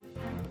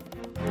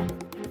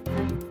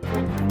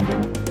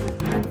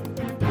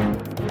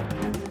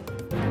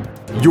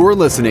You're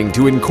listening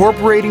to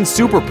Incorporating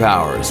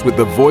Superpowers with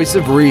the voice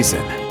of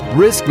reason,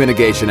 risk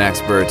mitigation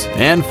expert,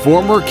 and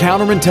former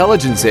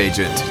counterintelligence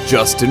agent,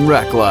 Justin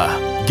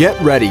Rekla. Get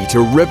ready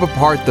to rip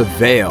apart the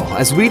veil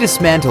as we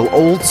dismantle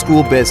old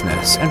school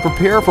business and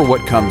prepare for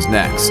what comes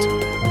next.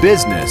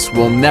 Business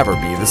will never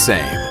be the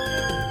same.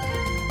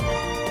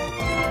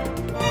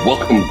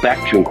 Welcome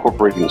back to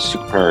Incorporating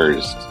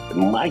Superpowers.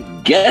 My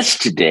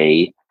guest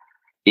today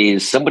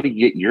is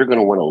somebody you're going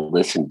to want to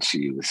listen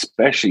to,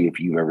 especially if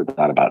you've ever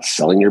thought about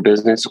selling your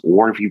business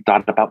or if you've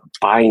thought about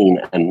buying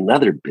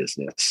another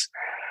business.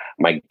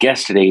 My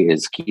guest today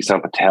is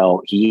Kisan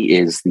Patel. He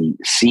is the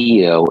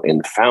CEO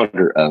and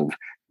founder of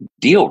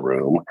Deal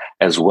Room,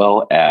 as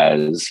well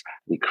as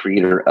the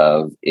creator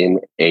of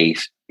M&A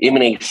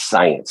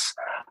Science.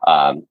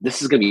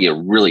 This is going to be a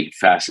really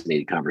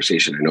fascinating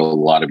conversation. I know a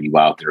lot of you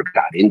out there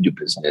got into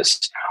business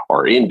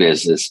or in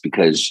business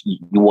because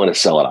you want to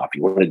sell it off.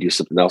 You want to do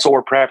something else,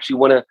 or perhaps you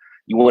want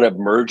to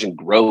merge and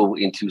grow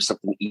into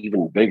something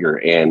even bigger.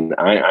 And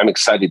I'm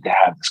excited to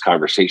have this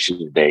conversation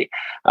today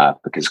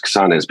because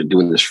Kisan has been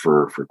doing this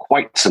for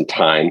quite some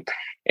time.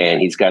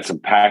 And he's got some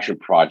passion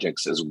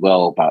projects as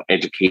well about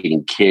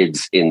educating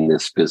kids in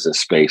this business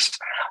space.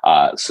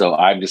 So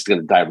I'm just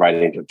going to dive right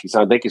into it.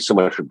 Kisan, thank you so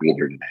much for being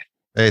here today.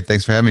 Hey,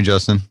 thanks for having me,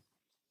 Justin.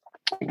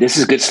 This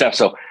is good stuff.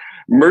 So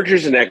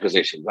mergers and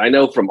acquisitions. I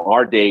know from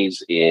our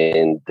days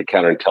in the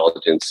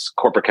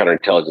corporate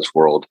counterintelligence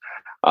world,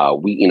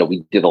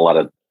 we did a lot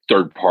of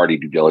third-party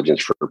due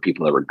diligence for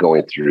people that were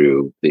going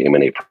through the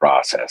M&A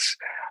process.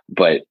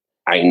 But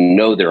I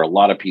know there are a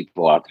lot of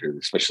people out there,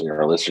 especially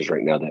our listeners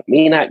right now, that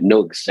may not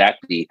know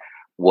exactly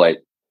what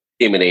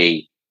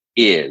M&A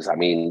is. I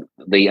mean,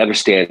 they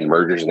understand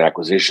mergers and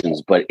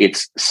acquisitions, but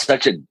it's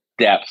such a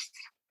depth.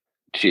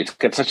 It's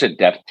got such a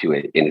depth to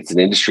it, and it's an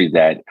industry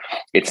that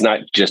it's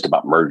not just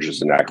about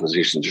mergers and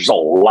acquisitions. There's a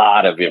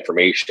lot of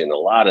information, a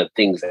lot of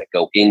things that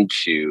go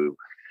into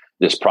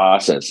this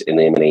process in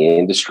the M&A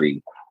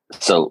industry.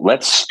 So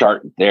let's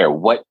start there.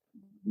 What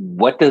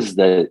does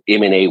the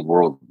M&A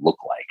world look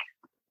like?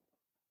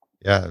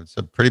 Yeah, it's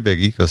a pretty big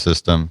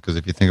ecosystem because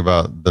if you think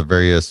about the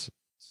various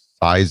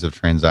size of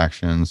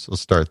transactions,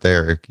 let's start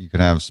there. You can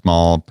have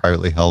small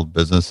privately held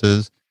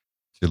businesses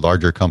to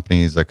larger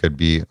companies that could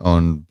be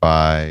owned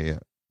by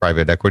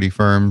private equity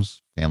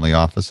firms, family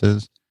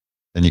offices.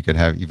 Then you could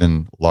have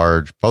even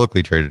large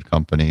publicly traded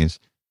companies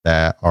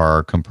that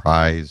are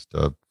comprised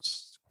of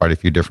quite a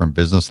few different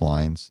business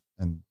lines.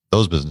 And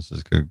those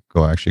businesses could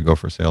go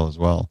for sale as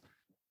well.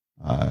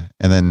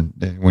 And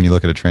then when you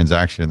look at a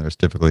transaction, there's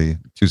typically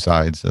two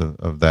sides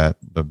of that,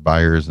 the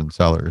buyers and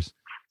sellers.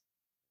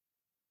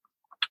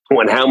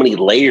 And how many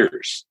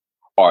layers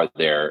are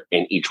there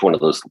in each one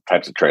of those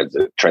types of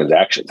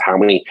transactions? How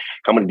many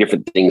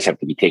different things have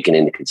to be taken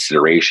into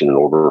consideration in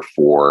order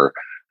for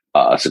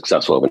a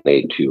successful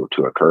M&A to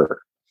occur?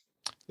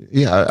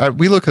 Yeah,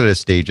 we look at it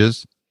as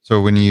stages. So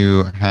when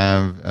you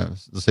have,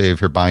 let's say if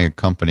you're buying a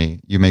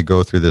company, you may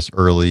go through this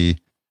early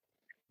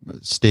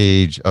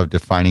stage of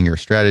defining your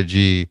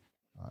strategy,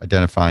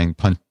 identifying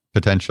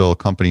potential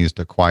companies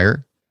to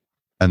acquire.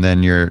 And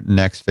then your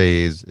next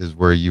phase is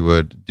where you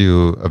would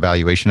do a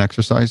valuation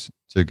exercise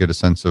to get a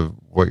sense of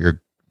what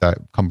that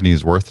company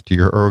is worth to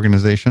your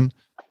organization.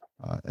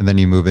 And then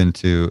you move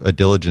into a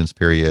diligence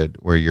period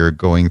where you're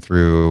going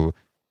through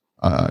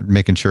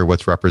making sure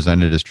what's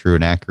represented is true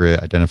and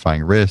accurate,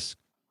 identifying risk,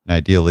 and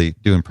ideally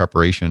doing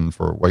preparation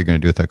for what you're going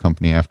to do with that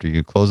company after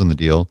you close on the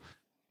deal.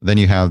 Then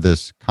you have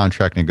this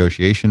contract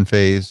negotiation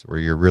phase where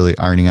you're really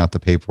ironing out the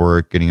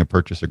paperwork, getting a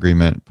purchase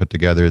agreement put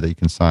together that you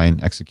can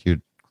sign,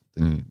 execute,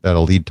 and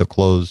that'll lead to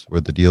close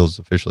where the deal is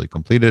officially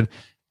completed.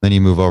 Then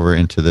you move over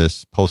into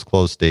this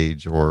post-close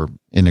stage or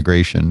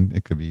integration.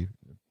 It could be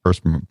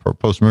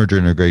post-merger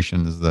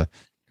integration is the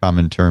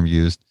common term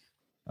used.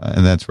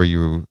 And that's where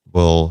you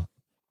will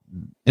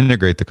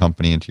integrate the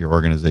company into your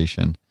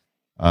organization.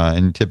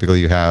 And typically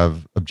you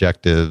have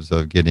objectives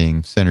of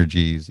getting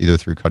synergies either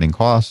through cutting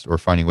costs or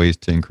finding ways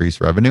to increase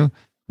revenue. And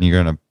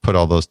you're going to put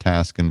all those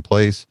tasks in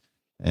place.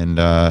 And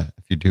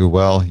if you do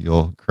well,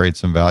 you'll create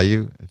some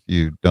value. If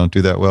you don't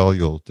do that well,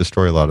 you'll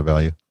destroy a lot of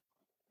value.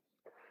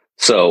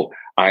 So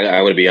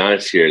I want to be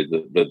honest here.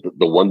 The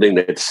one thing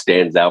that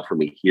stands out for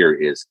me here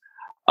is,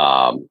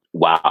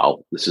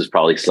 wow, this is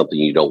probably something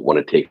you don't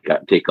want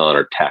to take on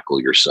or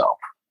tackle yourself.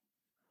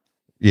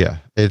 Yeah,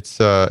 it's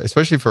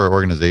especially for an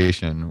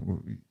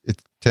organization,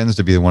 it tends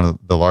to be one of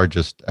the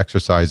largest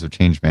exercise of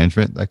change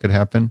management that could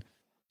happen.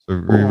 So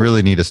we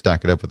really need to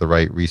stack it up with the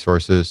right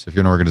resources. If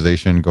you're an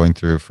organization going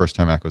through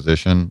first-time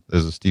acquisition,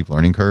 there's a steep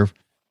learning curve.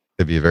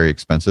 It could be a very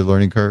expensive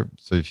learning curve.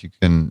 So if you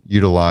can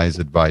utilize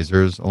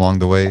advisors along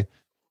the way,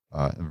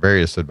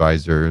 various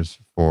advisors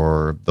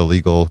for the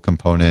legal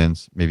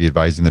components, maybe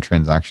advising the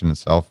transaction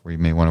itself, where you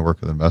may want to work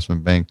with an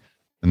investment bank.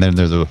 And then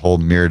there's a whole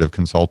myriad of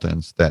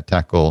consultants that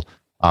tackle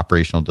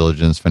operational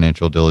diligence,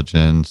 financial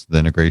diligence, the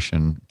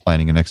integration,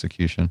 planning, and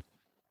execution.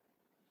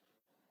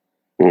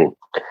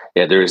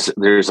 Yeah, there's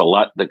a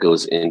lot that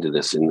goes into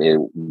this.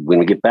 And when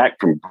we get back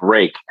from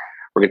break,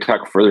 We're going to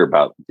talk further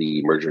about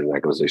the merger and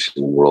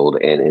acquisition world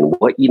and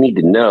what you need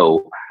to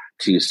know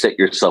to set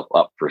yourself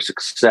up for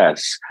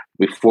success.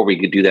 Before we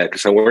could do that,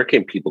 because where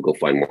can people go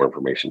find more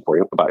information for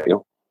you about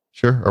you?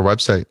 Sure. Our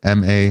website,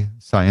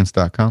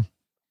 mascience.com.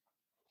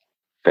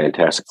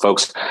 Fantastic,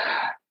 folks.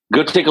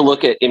 Go take a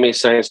look at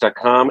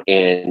mascience.com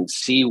and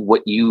see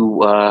what you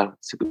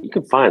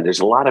can find.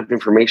 There's a lot of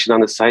information on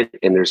the site,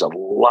 and there's a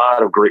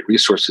lot of great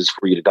resources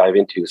for you to dive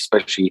into,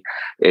 especially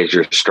as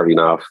you're starting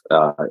off.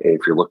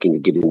 If you're looking to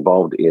get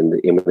involved in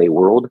the M&A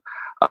world,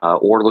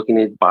 or looking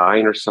at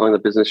buying or selling the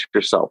business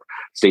yourself.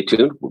 Stay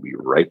tuned. We'll be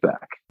right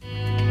back.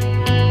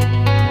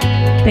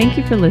 Thank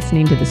you for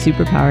listening to the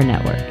Superpower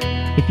Network.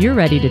 If you're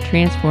ready to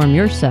transform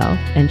yourself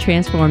and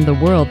transform the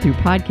world through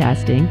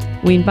podcasting,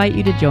 we invite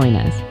you to join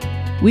us.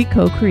 We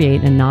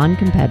co-create a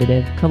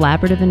non-competitive,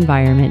 collaborative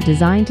environment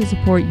designed to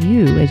support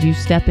you as you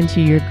step into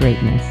your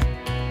greatness.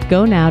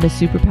 Go now to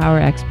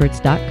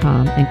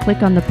superpowerexperts.com and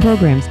click on the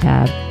Programs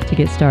tab to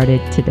get started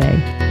today.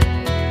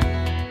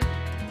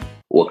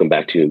 Welcome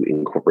back to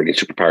Incorporating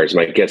Superpowers.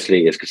 My guest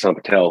today is Kassan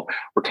Patel.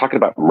 We're talking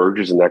about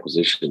mergers and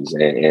acquisitions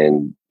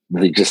and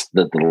the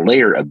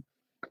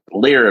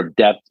layer of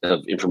depth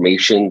of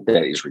information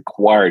that is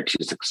required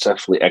to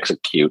successfully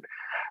execute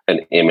an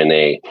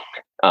M&A.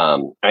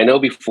 I know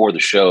before the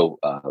show,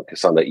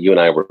 Kassan, that you and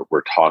I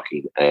were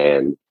talking,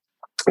 and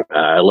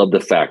I love the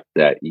fact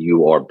that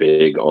you are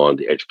big on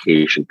the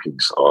education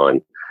piece,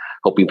 on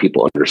helping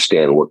people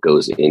understand what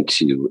goes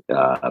into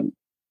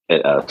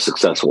a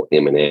successful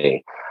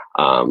M&A.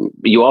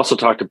 You also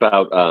talked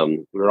about,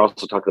 we were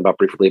also talking about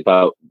briefly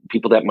about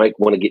people that might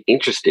want to get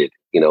interested,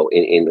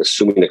 in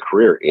assuming a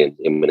career in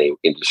M&A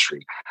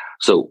industry.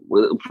 So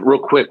real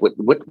quick,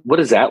 what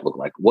does that look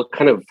like? What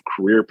kind of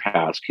career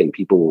paths can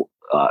people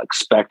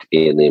expect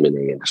in the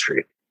M&A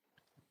industry?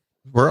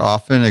 We're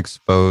often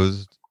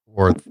exposed,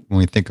 or when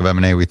we think of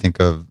M&A, we think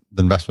of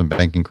the investment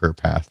banking career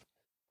path,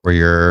 where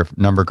you're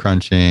number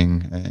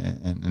crunching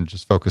and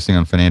just focusing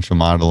on financial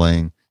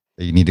modeling.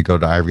 You need to go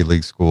to Ivy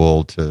League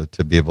school to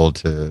be able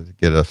to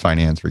get a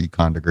finance or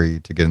econ degree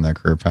to get in that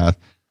career path.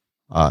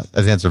 I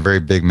think that's a very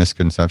big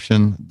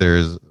misconception.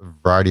 There's a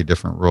variety of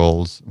different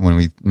roles. When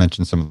we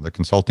mentioned some of the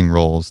consulting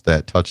roles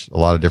that touch a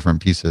lot of different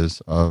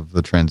pieces of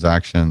the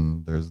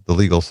transaction, there's the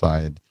legal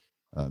side.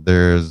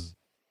 There's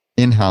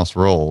in-house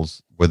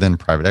roles within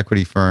private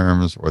equity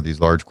firms or these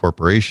large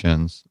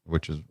corporations,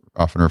 which is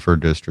often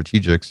referred to as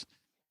strategics,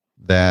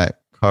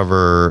 that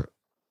cover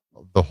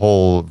the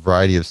whole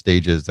variety of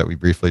stages that we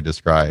briefly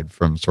described,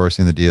 from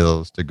sourcing the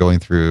deals to going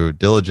through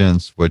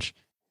diligence, which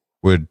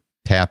would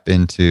tap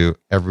into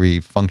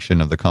every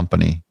function of the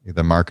company,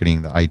 the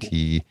marketing, the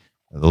IT,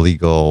 the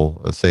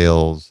legal,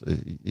 sales,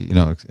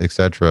 et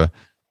cetera.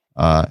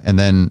 And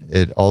then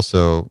it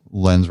also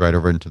lends right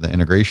over into the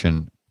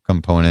integration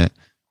component.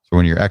 So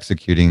when you're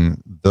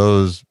executing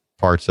those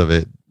parts of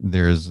it,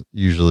 there's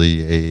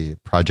usually a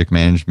project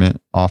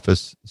management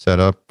office set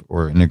up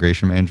or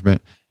integration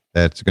management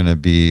that's going to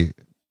be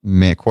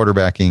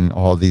quarterbacking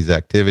all these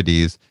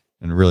activities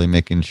and really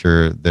making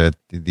sure that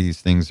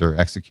these things are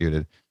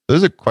executed.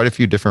 Those are quite a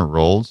few different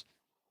roles,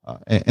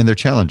 and they're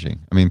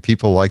challenging. I mean,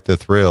 people like the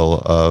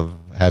thrill of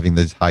having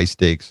these high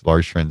stakes,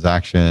 large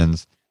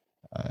transactions.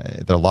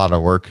 They're a lot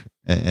of work,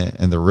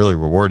 and they're really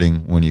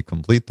rewarding when you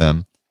complete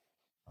them.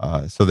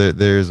 So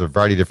there's a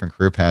variety of different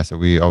career paths that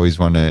we always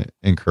want to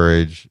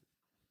encourage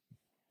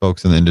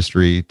folks in the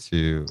industry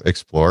to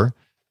explore.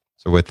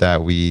 So with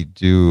that, we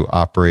do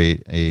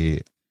operate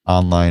a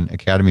online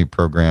academy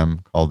program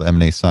called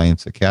M&A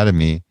Science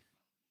Academy.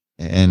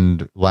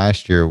 And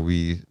last year,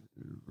 we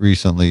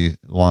recently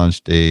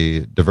launched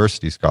a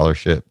diversity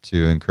scholarship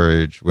to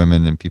encourage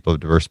women and people of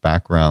diverse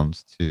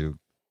backgrounds to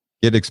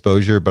get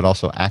exposure, but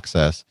also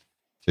access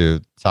to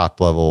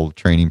top-level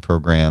training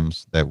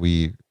programs that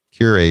we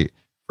curate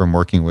from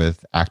working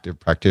with active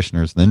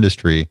practitioners in the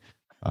industry.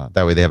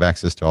 That way they have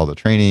access to all the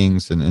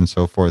trainings and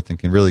so forth, and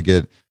can really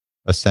get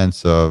a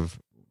sense of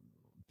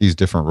these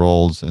different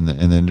roles in the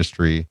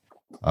industry,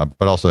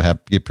 but also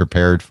get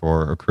prepared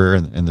for a career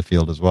in the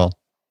field as well.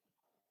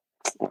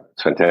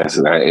 It's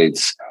fantastic.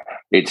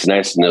 It's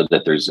nice to know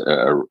that there's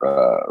a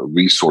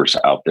resource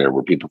out there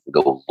where people can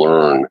go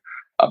learn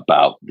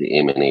about the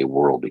M&A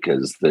world,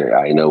 because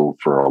I know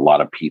for a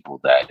lot of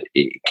people that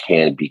it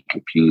can be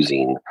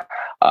confusing.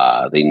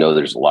 They know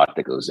there's a lot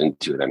that goes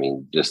into it. I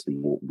mean, just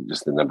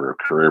the number of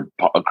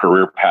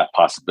career path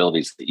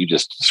possibilities that you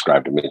just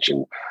described and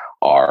mentioned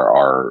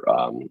are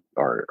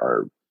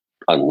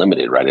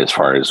unlimited, right? As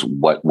far as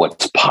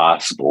what's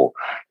possible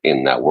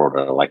in that world.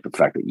 And I like the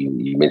fact that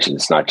you mentioned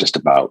it's not just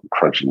about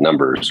crunching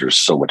numbers. There's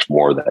so much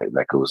more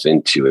that goes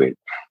into it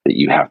that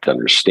you have to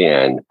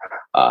understand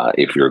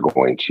if you're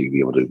going to be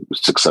able to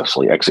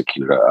successfully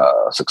execute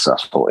a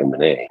successful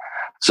M&A.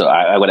 So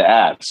I would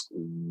ask,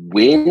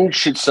 when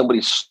should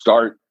somebody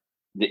start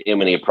the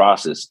M&A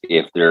process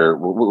if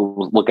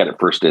we'll look at it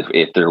first,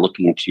 if they're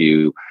looking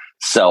to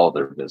sell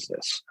their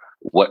business?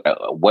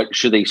 What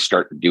should they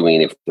start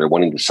doing if they're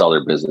wanting to sell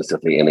their business,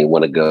 and they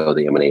want to go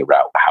the M&A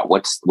route?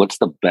 What's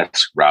the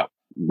best route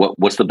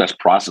what's the best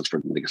process for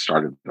them to get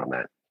started on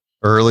that?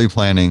 Early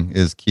planning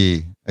is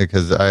key,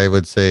 because I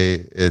would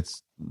say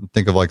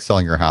think of like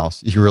selling your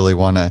house. You really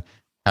want to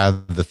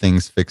have the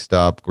things fixed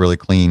up, really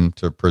clean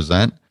to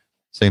present.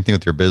 Same thing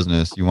with your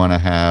business. You want to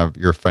have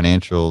your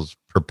financials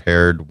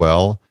prepared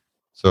well,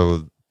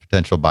 so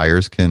potential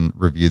buyers can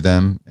review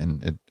them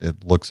and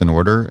it looks in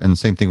order. And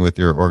same thing with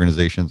your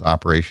organization's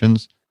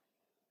operations.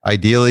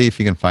 Ideally, if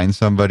you can find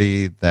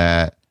somebody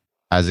that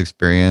has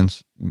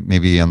experience,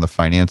 maybe on the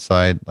finance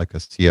side, like a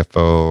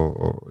CFO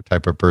or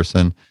type of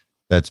person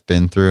that's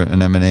been through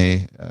an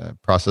M&A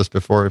process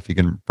before, if you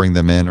can bring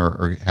them in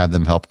or have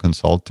them help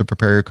consult to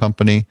prepare your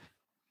company,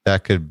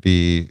 that could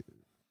be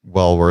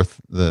well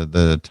worth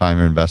the time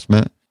or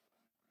investment.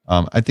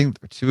 I think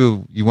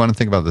too, you want to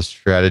think about the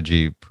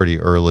strategy pretty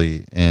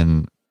early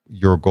in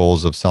your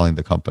goals of selling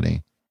the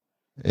company.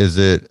 Is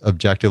it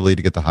objectively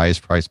to get the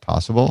highest price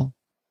possible?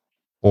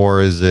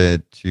 Or is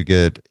it to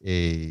get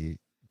a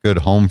good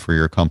home for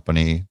your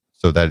company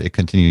so that it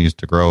continues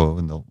to grow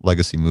and the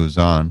legacy moves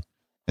on?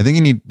 I think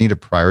you need to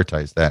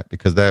prioritize that,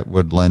 because that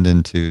would lend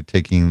into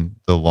taking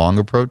the long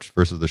approach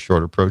versus the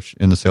short approach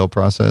in the sale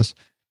process,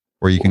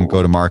 where you can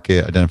go to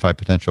market, identify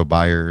potential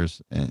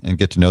buyers, and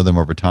get to know them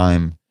over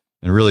time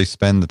and really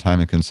spend the time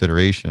and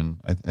consideration.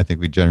 I think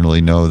we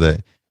generally know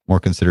that more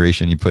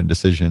consideration you put in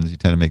decisions, you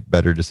tend to make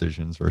better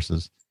decisions,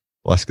 versus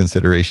less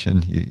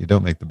consideration, you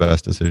don't make the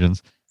best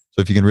decisions.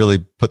 So if you can really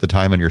put the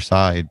time on your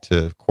side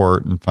to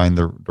court and find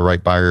the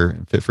right buyer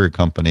and fit for your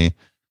company,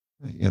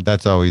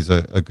 that's always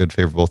a good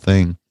favorable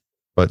thing.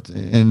 But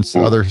in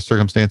other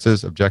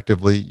circumstances,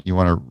 objectively, you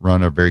want to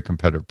run a very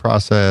competitive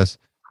process.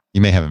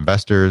 You may have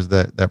investors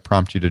that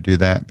prompt you to do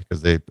that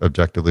because they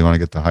objectively want to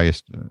get the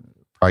highest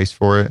price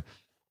for it.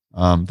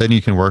 Then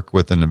you can work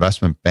with an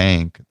investment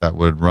bank that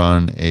would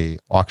run a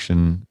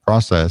auction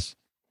process,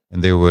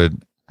 and they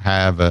would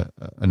have a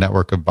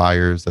network of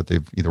buyers that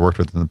they've either worked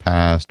with in the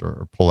past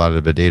or pull out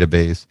of a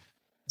database.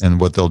 And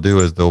what they'll do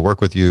is they'll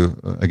work with you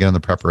again in the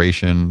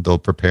preparation. They'll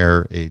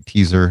prepare a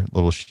teaser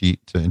little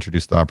sheet to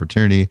introduce the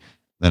opportunity,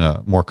 then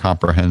a more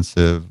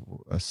comprehensive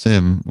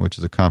SIM, which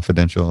is a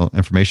confidential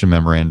information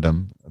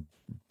memorandum, a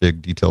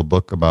big detailed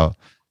book about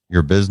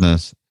your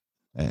business.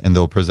 And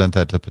they'll present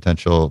that to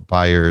potential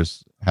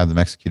buyers, have them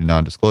execute a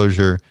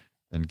non-disclosure,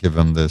 and give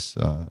them this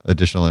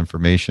additional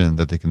information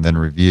that they can then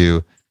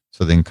review,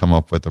 so they can come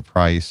up with a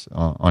price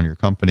on your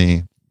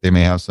company. They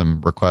may have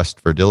some request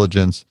for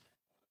diligence.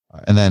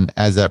 And then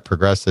as that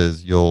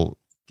progresses, you'll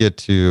get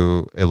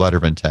to a letter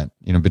of intent.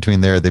 Between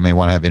there, they may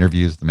want to have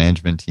interviews with the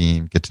management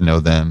team, get to know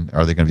them.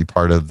 Are they going to be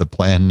part of the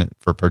plan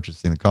for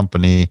purchasing the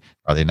company?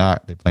 Are they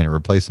not? They plan to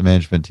replace the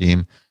management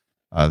team.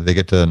 They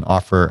get to an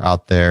offer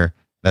out there.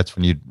 That's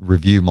when you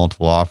review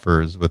multiple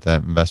offers with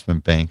that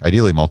investment bank,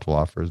 ideally multiple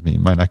offers. I mean,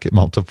 you might not get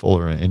multiple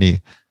or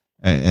any.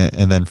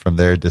 And then from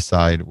there,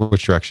 decide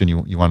which direction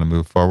you want to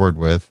move forward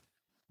with.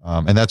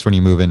 And that's when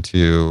you move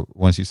into,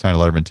 once you sign a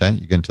letter of intent,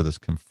 you get into this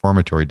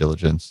confirmatory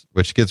diligence,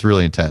 which gets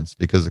really intense,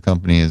 because the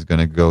company is going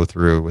to go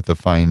through with a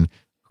fine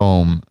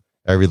comb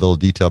every little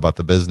detail about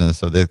the business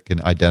so they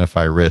can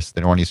identify risks. They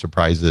don't want any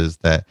surprises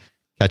that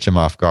catch them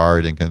off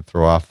guard and can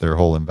throw off their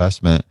whole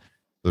investment.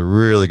 They're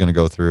really going to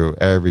go through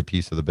every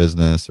piece of the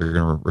business. They're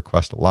going to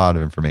request a lot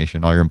of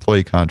information, all your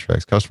employee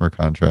contracts, customer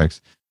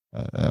contracts,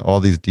 all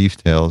these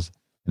details.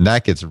 And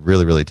that gets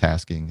really, really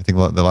tasking. I think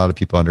a lot of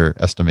people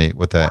underestimate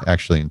what that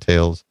actually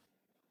entails.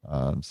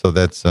 So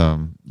that's,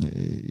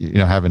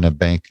 having a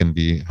bank can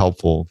be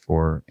helpful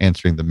for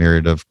answering the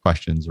myriad of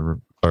questions or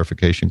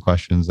clarification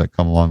questions that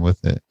come along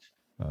with it.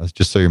 It's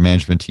just so your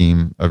management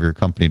team of your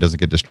company doesn't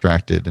get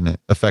distracted and it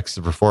affects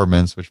the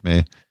performance, which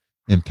may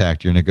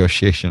impact your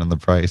negotiation on the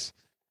price.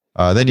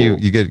 Then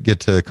you get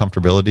to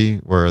comfortability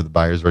where the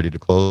buyer's ready to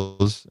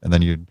close, and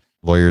then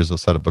lawyers will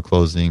set up a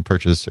closing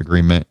purchase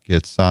agreement,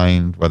 gets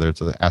signed, whether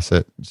it's an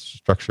asset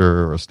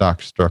structure or a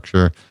stock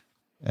structure,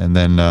 and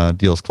then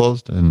deal's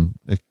closed and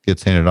it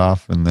gets handed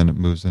off, and then it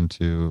moves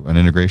into an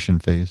integration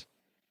phase.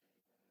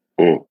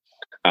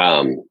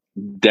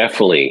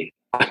 Definitely.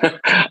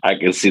 I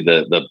can see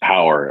the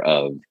power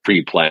of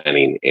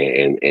pre-planning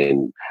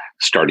and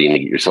starting to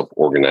get yourself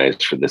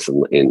organized for this,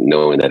 and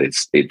knowing that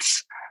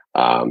it's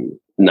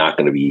not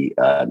going to be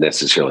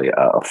necessarily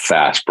a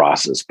fast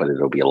process, but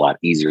it'll be a lot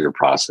easier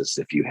process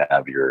if you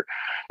have your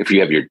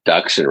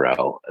ducks in a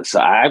row. So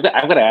I've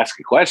got to ask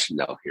a question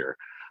though here.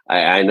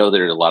 I know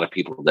there's a lot of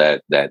people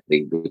that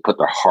they put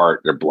their heart,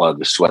 their blood,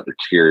 their sweat, their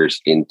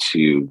tears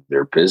into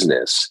their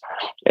business,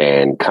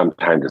 and come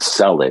time to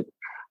sell it.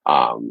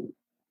 What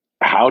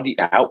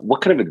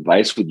kind of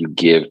advice would you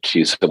give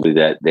to somebody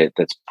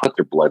that's put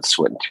their blood,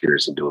 sweat, and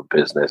tears into a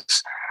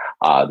business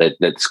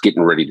that's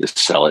getting ready to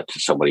sell it to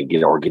somebody,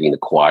 getting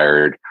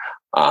acquired?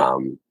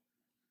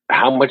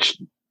 How much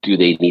do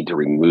they need to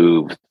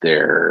remove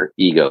their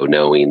ego,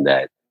 knowing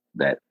that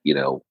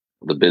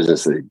the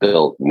business that they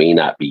built may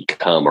not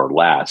become or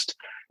last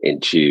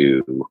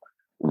into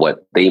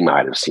what they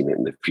might have seen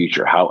in the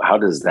future? How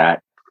does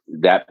that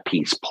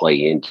piece play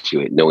into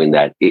it, knowing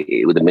that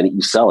the minute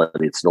you sell it,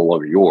 it's no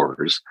longer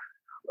yours?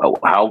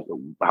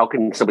 how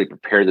can somebody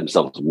prepare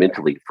themselves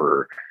mentally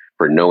for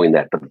knowing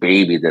that the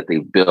baby that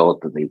they've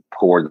built, that they've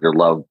poured their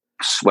love,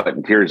 sweat,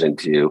 and tears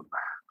into,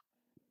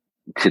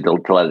 to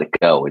let it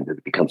go and to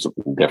become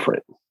something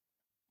different?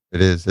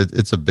 It is.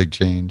 It's a big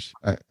change.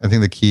 I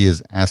think the key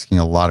is asking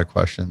a lot of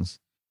questions.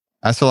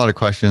 Ask a lot of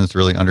questions to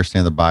really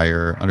understand the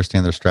buyer,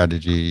 understand their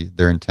strategy,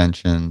 their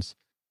intentions.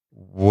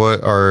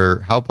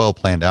 How well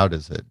planned out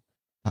is it?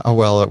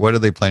 What are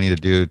they planning to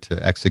do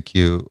to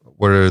execute?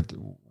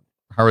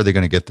 How are they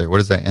going to get there? What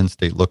does that end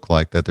state look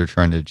like that they're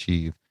trying to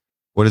achieve?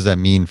 What does that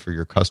mean for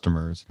your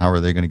customers? How are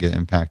they going to get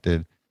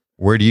impacted?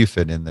 Where do you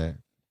fit in there?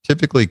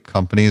 Typically,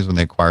 companies, when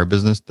they acquire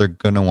business, they're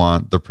going to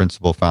want the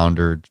principal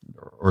founder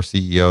or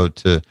CEO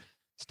to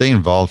stay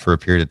involved for a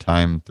period of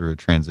time through a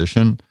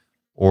transition,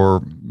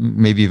 or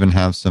maybe even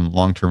have some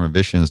long-term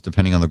ambitions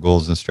depending on the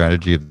goals and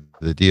strategy of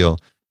the deal.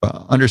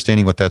 But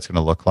understanding what that's going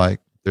to look like,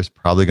 there's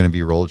probably going to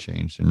be a role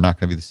change. You're not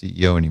going to be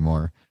the CEO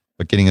anymore,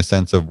 but getting a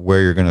sense of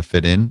where you're going to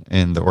fit in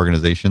the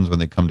organizations when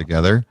they come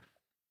together.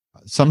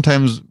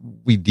 Sometimes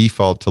we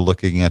default to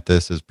looking at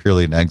this as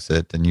purely an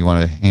exit and you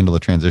want to handle the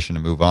transition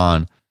and move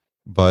on.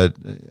 But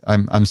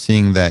I'm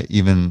seeing that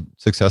even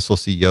successful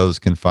CEOs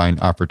can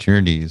find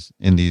opportunities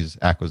in these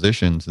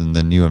acquisitions in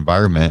the new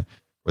environment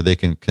where they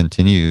can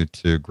continue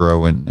to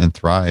grow and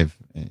thrive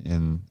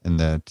in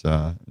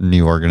that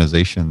new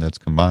organization that's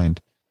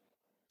combined.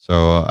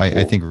 So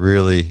I think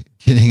really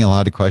getting a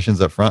lot of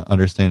questions up front,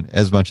 understand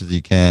as much as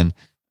you can,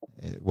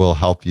 will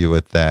help you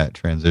with that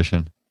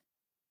transition.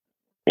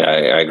 Yeah,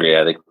 I agree.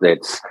 I think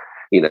that's,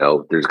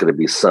 there's going to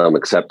be some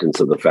acceptance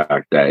of the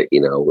fact that,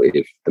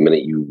 if the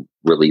minute you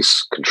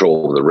release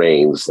control of the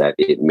reins, that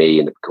it may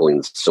end up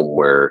going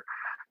somewhere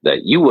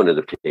that you wouldn't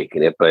have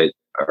taken it. But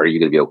are you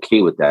going to be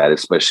okay with that?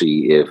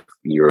 Especially if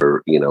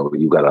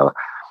you've got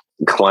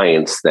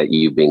clients that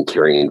you've been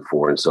caring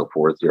for and so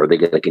forth. Are they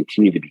going to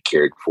continue to be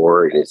cared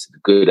for? And it's a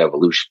good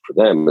evolution for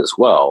them as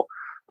well.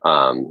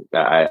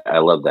 I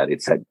love that.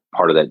 It's that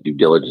part of that due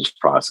diligence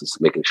process,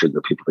 making sure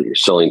the people that you're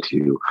selling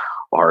to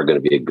are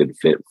going to be a good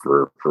fit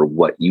for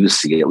what you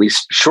see, at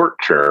least short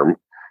term,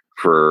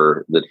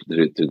 for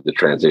the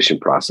transition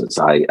process.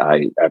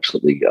 I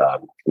absolutely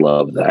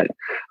love that.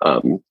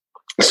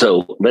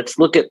 So let's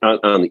look at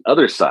on the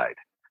other side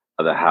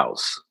of the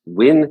house.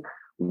 When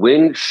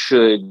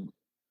should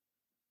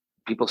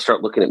people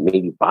start looking at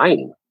maybe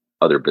buying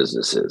other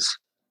businesses?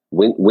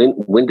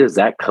 When does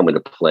that come into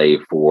play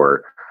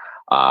for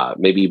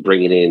maybe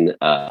bringing in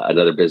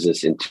another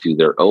business into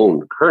their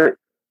own current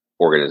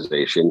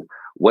organization?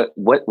 What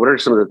are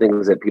some of the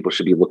things that people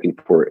should be looking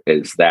for?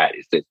 Is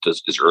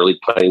early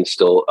planning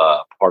still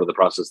part of the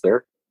process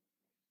there?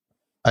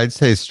 I'd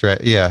say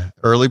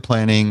early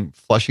planning,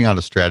 flushing out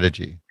a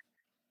strategy,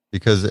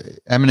 because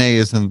M&A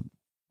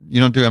you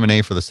don't do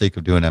M&A for the sake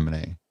of doing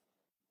M&A.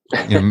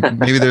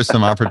 Maybe there's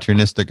some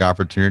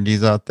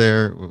opportunities out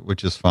there,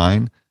 which is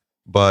fine,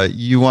 but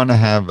you want to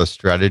have a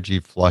strategy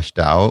flushed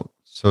out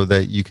so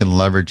that you can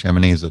leverage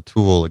M&A as a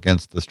tool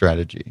against the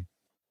strategy.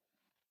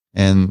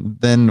 And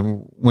then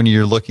when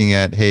you're looking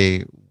at,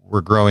 hey,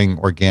 we're growing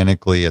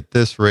organically at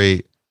this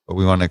rate, but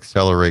we want to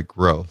accelerate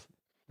growth.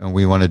 And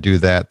we want to do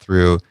that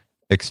through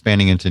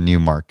expanding into new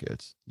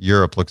markets.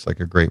 Europe looks like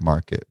a great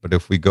market, but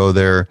if we go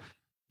there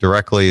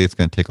directly, it's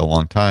going to take a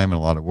long time and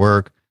a lot of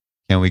work.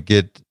 Can we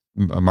get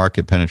a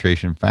market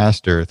penetration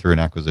faster through an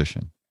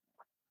acquisition?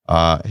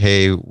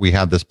 Hey, we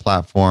have this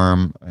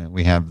platform and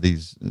we have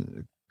these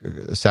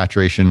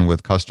saturation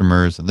with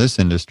customers in this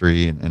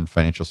industry and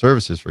financial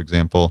services, for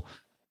example.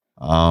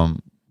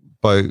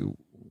 But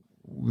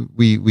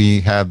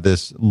we have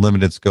this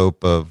limited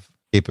scope of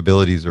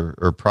capabilities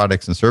or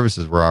products and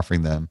services we're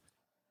offering them.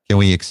 Can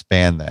we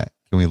expand that?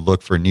 Can we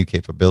look for new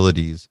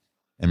capabilities?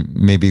 And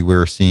maybe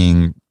we're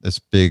seeing this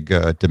big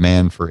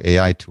demand for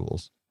AI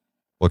tools.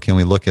 Well, can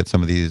we look at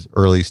some of these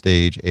early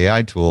stage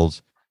AI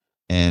tools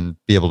and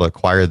be able to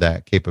acquire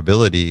that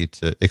capability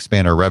to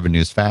expand our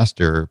revenues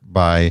faster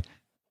by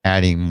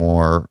adding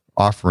more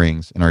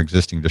offerings in our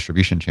existing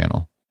distribution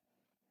channel?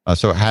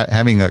 So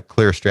having a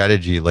clear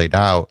strategy laid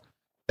out,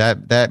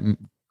 that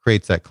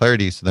creates that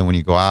clarity. So then when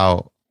you go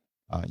out,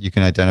 you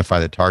can identify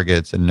the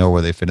targets and know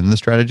where they fit in the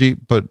strategy.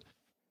 But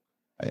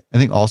I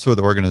think also with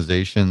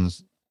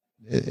organizations,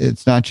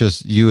 it's not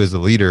just you as a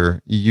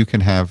leader. You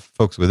can have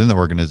folks within the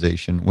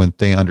organization, when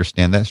they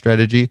understand that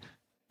strategy,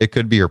 it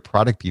could be your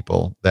product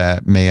people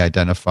that may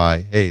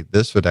identify, hey,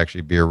 this would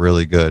actually be a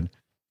really good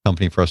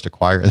company for us to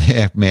acquire.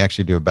 They may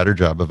actually do a better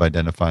job of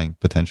identifying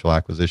potential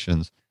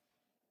acquisitions,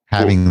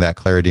 having that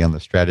clarity on the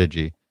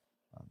strategy.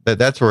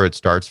 That's where it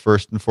starts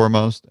first and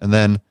foremost. And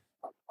then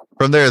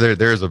from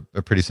there's a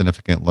pretty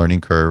significant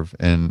learning curve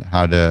in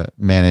how to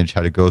manage,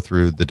 how to go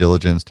through the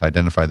diligence to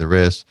identify the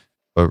risks.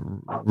 But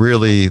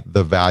really,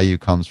 the value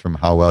comes from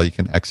how well you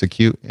can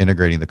execute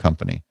integrating the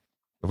company.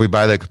 If we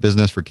buy that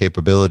business for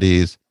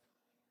capabilities,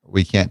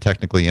 we can't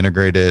technically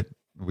integrate it.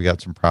 We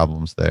got some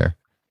problems there.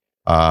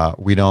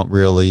 We don't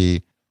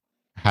really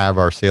have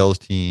our sales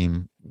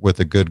team with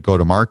a good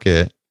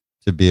go-to-market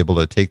to be able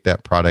to take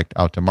that product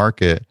out to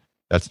market.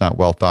 that's not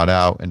well thought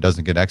out and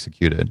doesn't get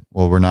executed,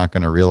 well, we're not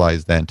going to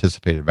realize the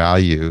anticipated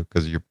value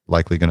because you're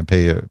likely going to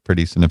pay a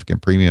pretty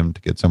significant premium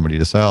to get somebody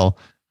to sell.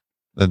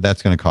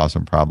 That's going to cause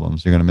some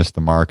problems. You're going to miss the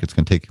mark. It's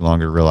going to take you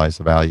longer to realize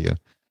the value.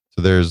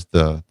 So there's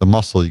the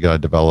muscle you got to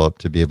develop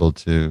to be able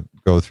to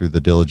go through the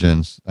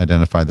diligence,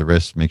 identify the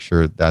risks, make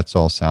sure that's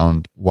all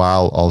sound,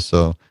 while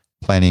also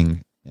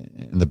planning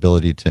and the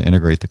ability to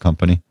integrate the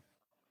company.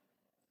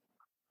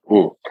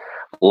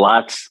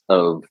 Lots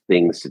of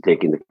things to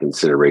take into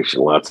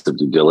consideration, lots of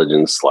due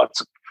diligence,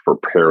 lots of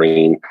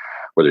preparing,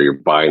 whether you're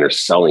buying or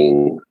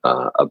selling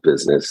a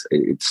business.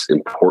 It's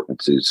important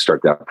to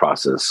start that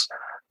process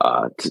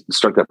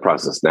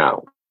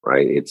now,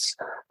 right? It's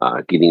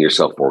getting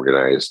yourself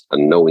organized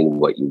and knowing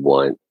what you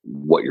want,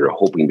 what you're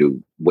hoping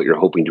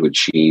to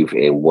achieve,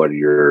 and what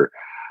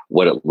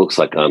it looks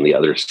like on the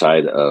other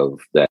side of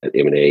that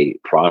M&A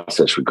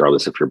process,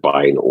 regardless if you're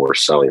buying or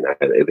selling.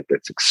 I think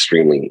that's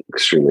extremely,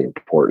 extremely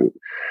important.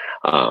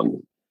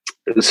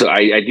 So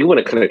I do want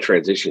to kind of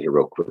transition here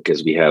real quick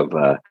because we have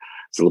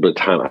it's a little bit of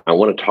time. I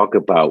want to talk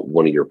about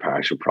one of your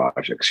passion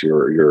projects.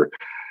 You're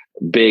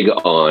big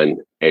on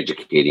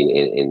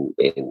educating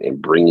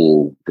and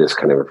bringing this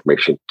kind of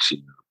information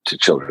to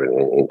children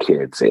and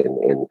kids.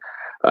 And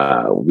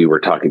we were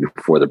talking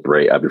before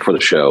the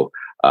show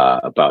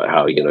about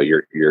how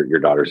your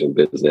daughter's in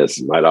business,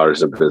 and my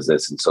daughter's in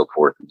business, and so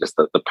forth. And just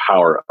the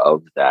power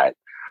of that.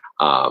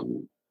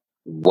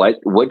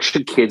 What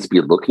should kids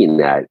be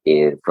looking at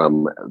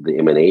from the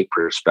M&A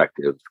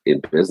perspective in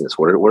business?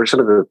 What are some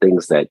of the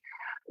things that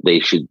they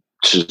should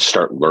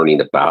start learning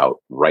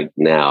about right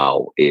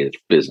now if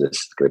business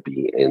is going to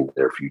be in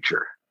their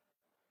future?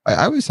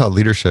 I always thought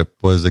leadership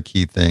was a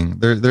key thing.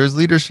 There's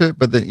leadership,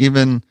 but then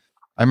even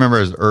I remember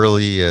as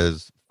early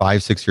as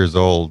 5-6 years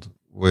old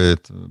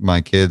with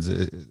my kids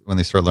when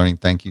they start learning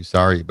thank you,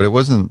 sorry. But it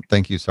wasn't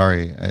thank you,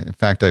 sorry. In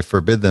fact, I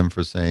forbid them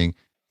from saying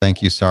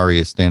thank you, sorry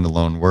as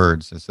standalone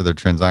words. So they're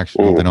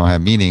transactional. They don't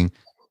have meaning.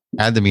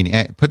 Add the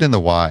meaning. Put in the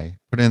why.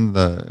 Put in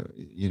the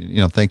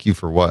thank you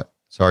for what,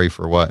 sorry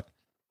for what.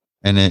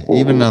 And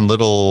even on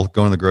going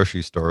to the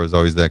grocery store was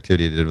always the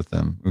activity I did with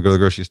them. We go to the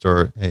grocery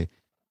store. Hey,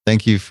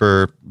 thank you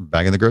for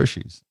bagging the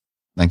groceries.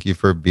 Thank you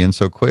for being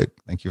so quick.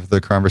 Thank you for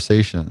the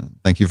conversation.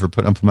 Thank you for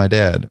putting up with my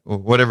dad.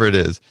 Whatever it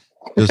is.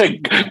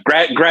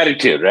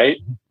 Gratitude, right?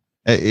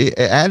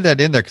 Add that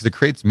in there because it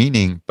creates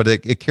meaning, but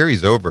it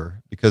carries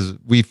over because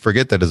we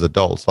forget that as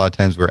adults. A lot of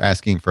times we're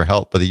asking for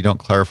help, but you don't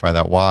clarify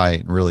that why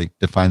and really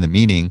define the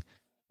meaning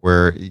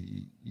where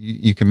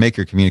you can make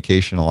your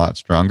communication a lot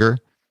stronger.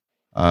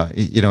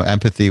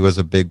 Empathy was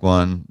a big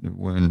one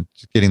when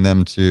getting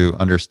them to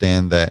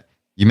understand that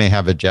you may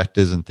have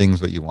objectives and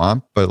things what you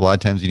want, but a lot of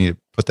times you need to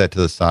put that to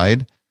the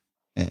side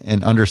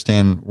and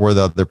understand where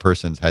the other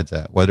person's head's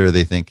at. What are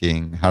they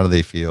thinking? How do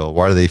they feel?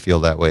 Why do they feel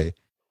that way?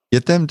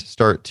 Get them to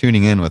start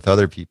tuning in with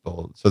other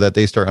people so that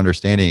they start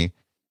understanding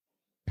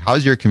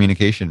how's your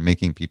communication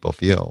making people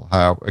feel?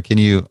 How can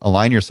you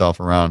align yourself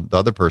around the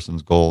other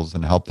person's goals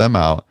and help them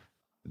out?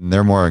 And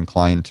they're more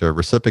inclined to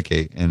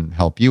reciprocate and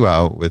help you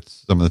out with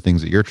some of the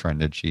things that you're trying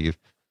to achieve.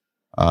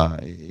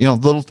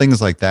 Little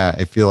things like that.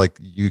 I feel like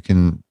you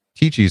can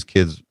teach these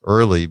kids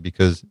early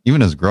because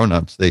even as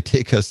grownups, they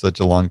take us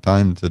such a long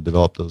time to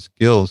develop those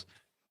skills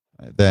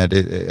that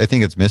I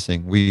think it's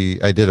missing.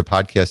 I did a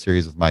podcast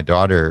series with my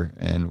daughter,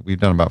 and we've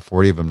done about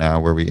 40 of them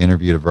now, where we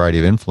interviewed a variety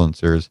of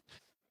influencers,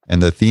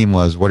 and the theme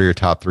was, what are your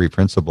top 3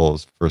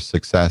 principles for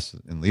success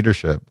in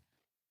leadership?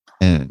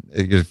 And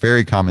there's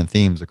very common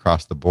themes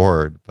across the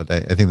board, but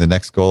I think the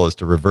next goal is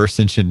to reverse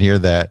engineer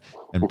that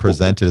and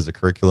present it as a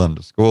curriculum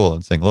to school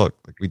and saying, look,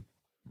 we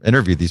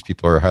interviewed these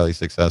people who are highly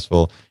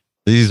successful.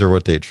 These are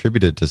what they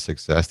attributed to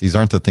success. These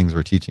aren't the things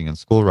we're teaching in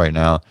school right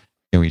now.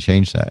 Can we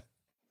change that?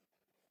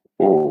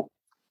 Oh,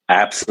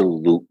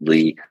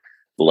 absolutely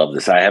love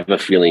this. I have a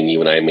feeling you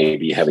and I may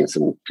be having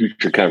some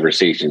future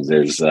conversations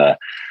as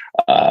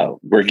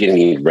we're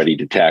getting ready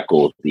to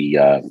tackle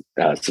the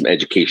some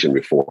education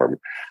reform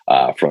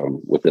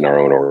from within our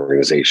own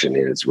organization.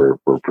 Is we're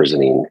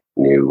presenting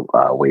new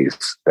ways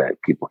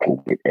that people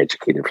can get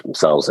educated for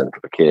themselves and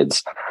for the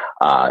kids.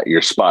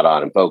 You're spot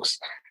on, and folks.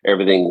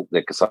 Everything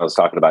that Kassan is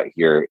talking about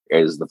here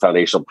is the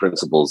foundational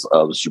principles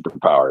of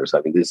superpowers.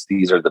 I think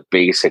these are the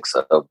basics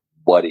of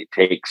what it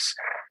takes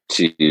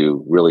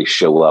to really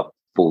show up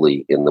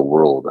fully in the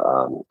world.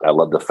 I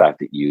love the fact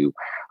that you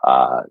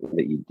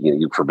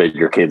forbid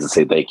your kids to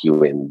say thank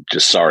you and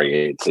just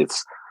sorry.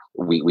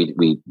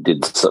 We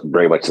did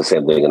very much the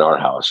same thing in our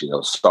house.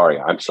 Sorry,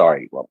 I'm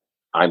sorry. Well,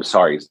 I'm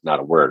sorry is not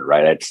a word,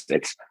 right?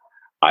 It's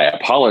I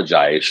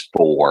apologize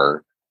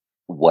for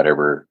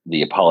whatever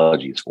the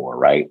apology is for,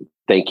 right?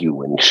 Thank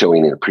you, and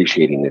showing and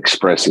appreciating and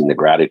expressing the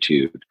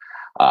gratitude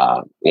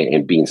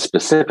and being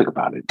specific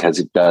about it, because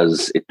it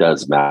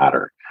does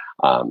matter.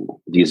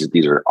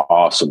 These are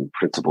awesome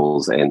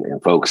principles,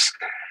 and folks,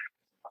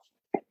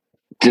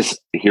 just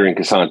hearing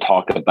Kassan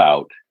talk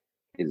about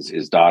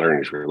his daughter and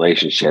his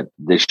relationship,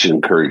 this should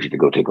encourage you to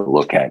go take a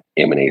look at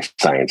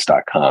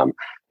MNAscience.com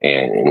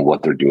and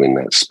what they're doing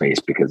in that space,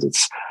 because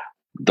it's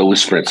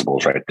those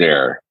principles right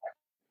there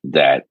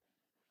that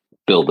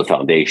build the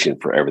foundation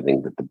for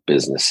everything that the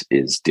business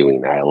is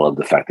doing. I love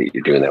the fact that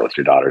you're doing that with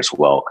your daughter as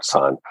well,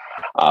 Ghassan.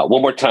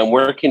 One more time,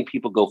 where can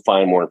people go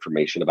find more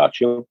information about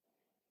you?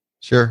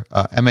 Sure.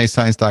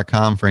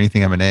 mascience.com for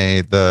anything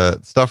M&A. The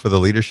stuff with the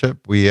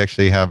leadership, we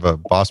actually have a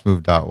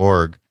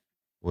bossmove.org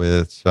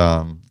with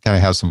kind of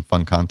have some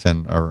fun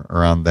content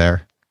around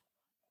there.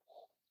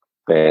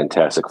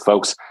 Fantastic.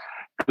 Folks,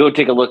 go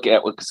take a look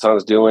at what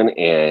Ghassan's doing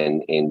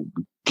and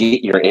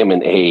get your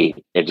M&A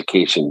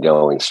education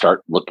going.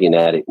 Start looking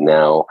at it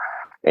now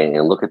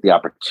and look at the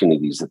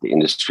opportunities that the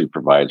industry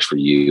provides for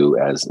you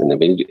as an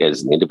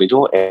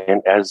individual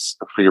and as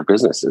for your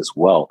business as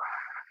well.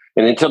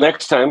 And until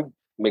next time,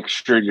 make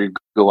sure you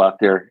go out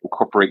there,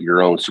 incorporate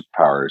your own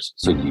superpowers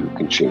so you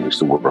can change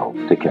the world.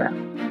 Take care.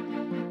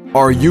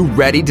 Are you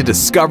ready to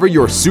discover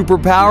your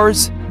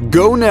superpowers?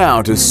 Go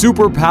now to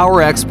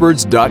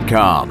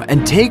superpowerexperts.com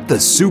and take the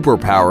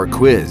superpower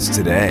quiz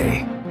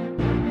today.